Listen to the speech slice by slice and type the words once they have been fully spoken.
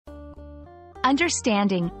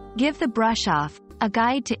Understanding, give the brush off, a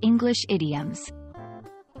guide to English idioms.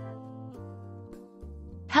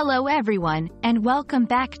 Hello everyone, and welcome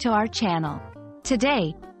back to our channel.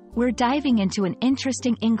 Today, we're diving into an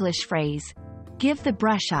interesting English phrase, give the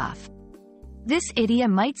brush off. This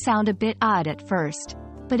idiom might sound a bit odd at first,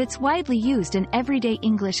 but it's widely used in everyday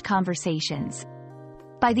English conversations.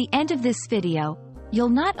 By the end of this video, you'll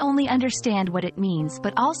not only understand what it means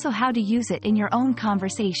but also how to use it in your own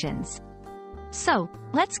conversations. So,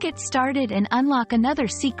 let's get started and unlock another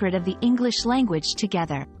secret of the English language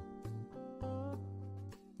together.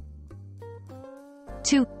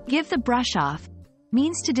 To give the brush off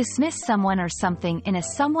means to dismiss someone or something in a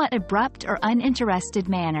somewhat abrupt or uninterested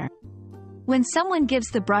manner. When someone gives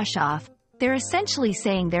the brush off, they're essentially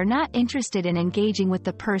saying they're not interested in engaging with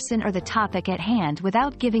the person or the topic at hand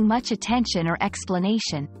without giving much attention or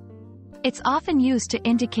explanation. It's often used to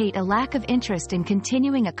indicate a lack of interest in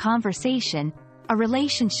continuing a conversation, a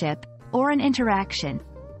relationship, or an interaction.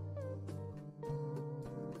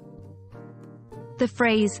 The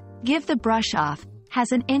phrase, give the brush off,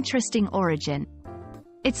 has an interesting origin.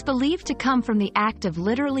 It's believed to come from the act of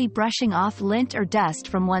literally brushing off lint or dust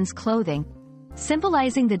from one's clothing,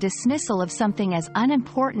 symbolizing the dismissal of something as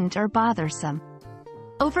unimportant or bothersome.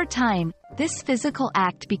 Over time, this physical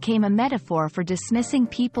act became a metaphor for dismissing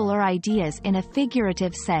people or ideas in a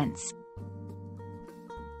figurative sense.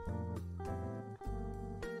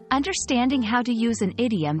 Understanding how to use an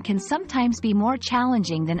idiom can sometimes be more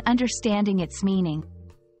challenging than understanding its meaning.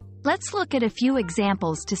 Let's look at a few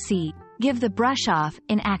examples to see, give the brush off,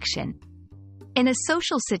 in action. In a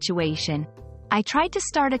social situation, I tried to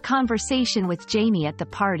start a conversation with Jamie at the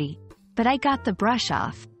party, but I got the brush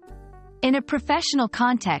off. In a professional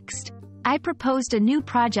context, I proposed a new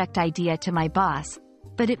project idea to my boss,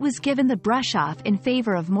 but it was given the brush off in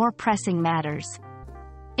favor of more pressing matters.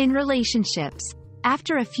 In relationships,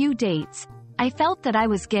 after a few dates, I felt that I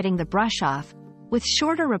was getting the brush off, with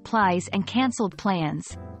shorter replies and canceled plans.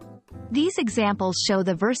 These examples show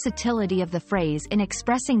the versatility of the phrase in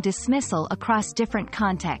expressing dismissal across different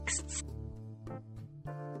contexts.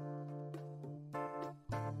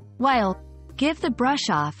 While give the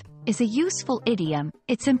brush off is a useful idiom,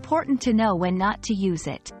 it's important to know when not to use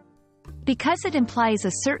it. Because it implies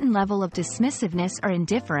a certain level of dismissiveness or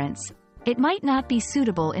indifference, it might not be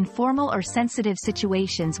suitable in formal or sensitive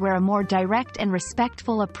situations where a more direct and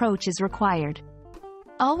respectful approach is required.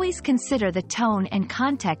 Always consider the tone and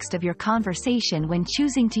context of your conversation when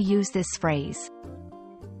choosing to use this phrase.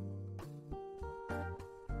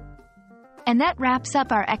 And that wraps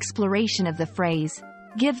up our exploration of the phrase,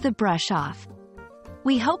 give the brush off.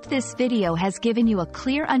 We hope this video has given you a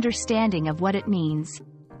clear understanding of what it means,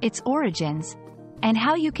 its origins, and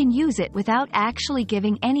how you can use it without actually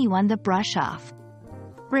giving anyone the brush off.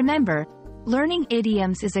 Remember, learning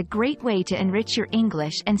idioms is a great way to enrich your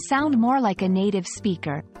English and sound more like a native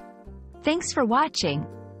speaker. Thanks for watching,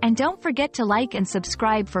 and don't forget to like and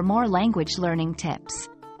subscribe for more language learning tips.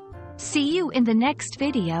 See you in the next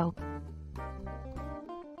video.